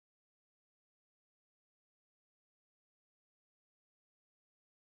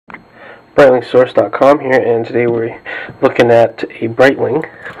BreitlingSource.com here, and today we're looking at a Breitling.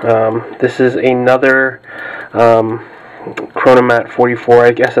 This is another Chronomat 44.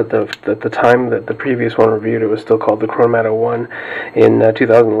 I guess at the time that the previous one reviewed, it was still called the Chronomat 01. In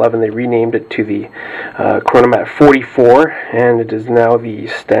 2011, they renamed it to the Chronomat 44, and it is now the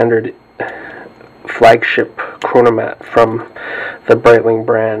standard flagship Chronomat from the Breitling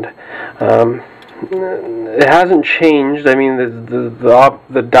brand. It hasn't changed. I mean,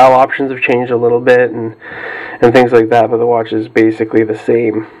 the dial options have changed a little bit and things like that, but the watch is basically the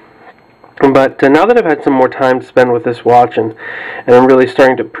same. But now that I've had some more time to spend with this watch, and I'm really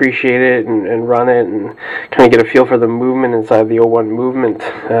starting to appreciate it and run it and kind of get a feel for the movement inside the 01 movement,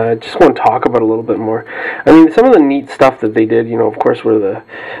 I just want to talk about it a little bit more. I mean, some of the neat stuff that they did, of course, were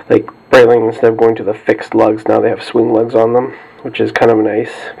like Breitling, instead of going to the fixed lugs, now they have swing lugs on them, which is kind of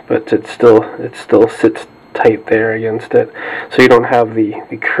nice, but it still sits tight there against it, so you don't have the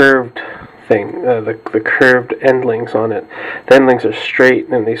curved thing, the curved end links on it. The end links are straight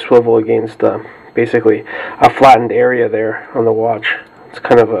and they swivel against basically a flattened area there on the watch. It's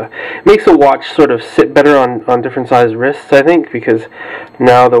kind of it makes the watch sort of sit better on different size wrists, I think, because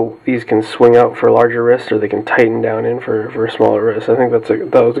now these can swing out for larger wrists, or they can tighten down in for smaller wrists. I think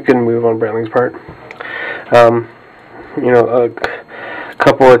that was a good move on Breitling's part. A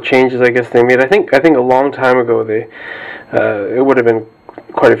couple of changes I guess they made. I think a long time ago it would have been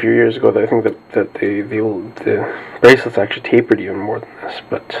quite a few years ago that I think that the bracelets actually tapered even more than this,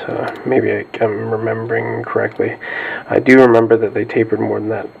 but maybe I'm remembering correctly. I do remember that they tapered more than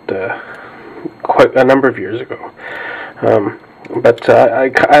that quite a number of years ago. But I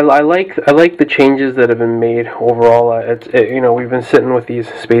like the changes that have been made overall. We've been sitting with these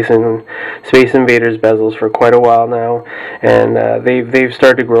Space Invaders bezels for quite a while now, and they've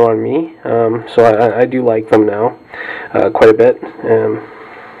started to grow on me. So I do like them now quite a bit.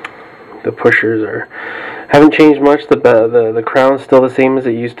 The pushers haven't changed much. The crown's still the same as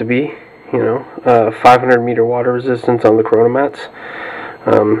it used to be. 500 meter water resistance on the Chronomats.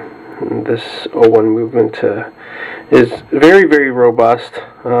 This 01 movement is very, very robust.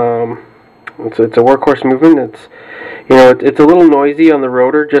 It's a workhorse movement. It's a little noisy on the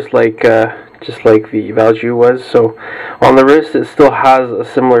rotor, just like the Valjoux was. So on the wrist, it still has a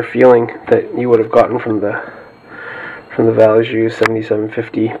similar feeling that you would have gotten from the Valjoux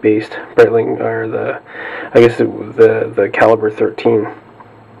 7750 based Breitling, or the caliber 13.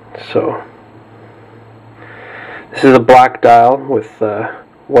 So this is a black dial with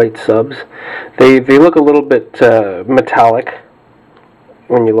white subs. They look a little bit metallic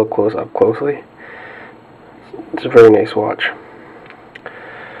when you look closely. It's a very nice watch.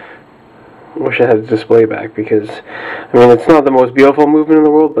 Wish I had a display back, because I mean, it's not the most beautiful movement in the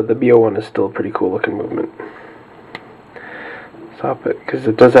world, but the B01 is still a pretty cool looking movement. Stop it, because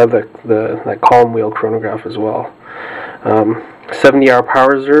it does have that column wheel chronograph as well. 70-hour power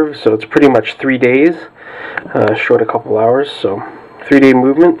reserve, so it's pretty much 3 days, short a couple hours. So 3-day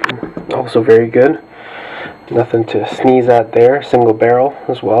movement, also very good. Nothing to sneeze at there. Single barrel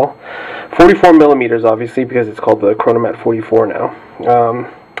as well. 44 millimeters, obviously, because it's called the Chronomat 44 now.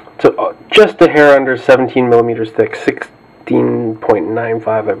 So just a hair under 17 millimeters thick. 16.95,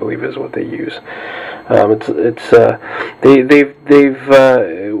 I believe, is what they use. They've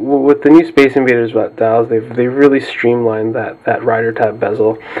with the new Space Invaders dials, they've really streamlined that rider tab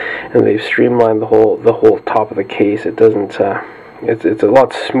bezel, and they've streamlined the whole top of the case. It doesn't. It's a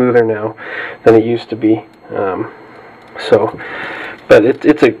lot smoother now than it used to be. But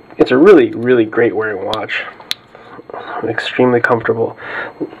it's a really, really great wearing watch. Extremely comfortable.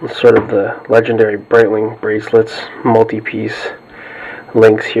 Sort of the legendary Breitling bracelets, multi-piece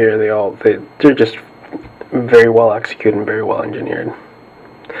links here. They're just very well executed and very well engineered.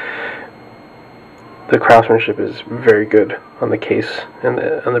 The craftsmanship is very good on the case and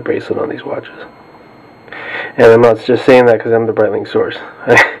the bracelet on these watches. And I'm not just saying that because I'm the Breitling source.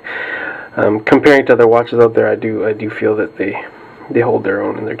 Comparing to other watches out there, I do feel that they hold their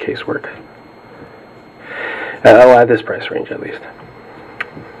own in their casework. At this price range, at least.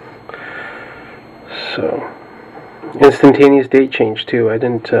 So, instantaneous date change too. I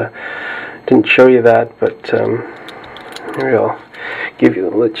didn't show you that, but maybe I'll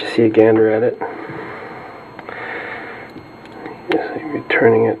let you see a gander at it. Just maybe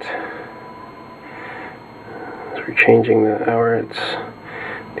turning it. So we're changing the hour. It's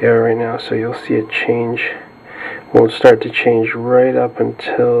the hour right now, so you'll see it change. Won't start to change right up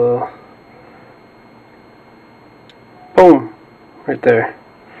until. Boom! Right there.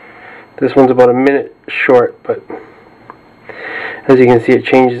 This one's about a minute short, but as you can see, it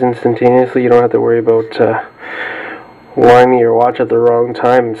changes instantaneously. You don't have to worry about winding your watch at the wrong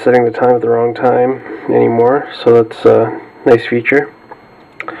time and setting the time at the wrong time anymore. So that's a nice feature.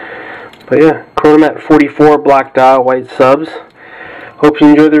 But yeah, Chronomat 44, black dial, white subs. Hope you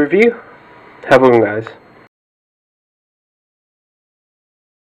enjoyed the review. Have a good one, guys.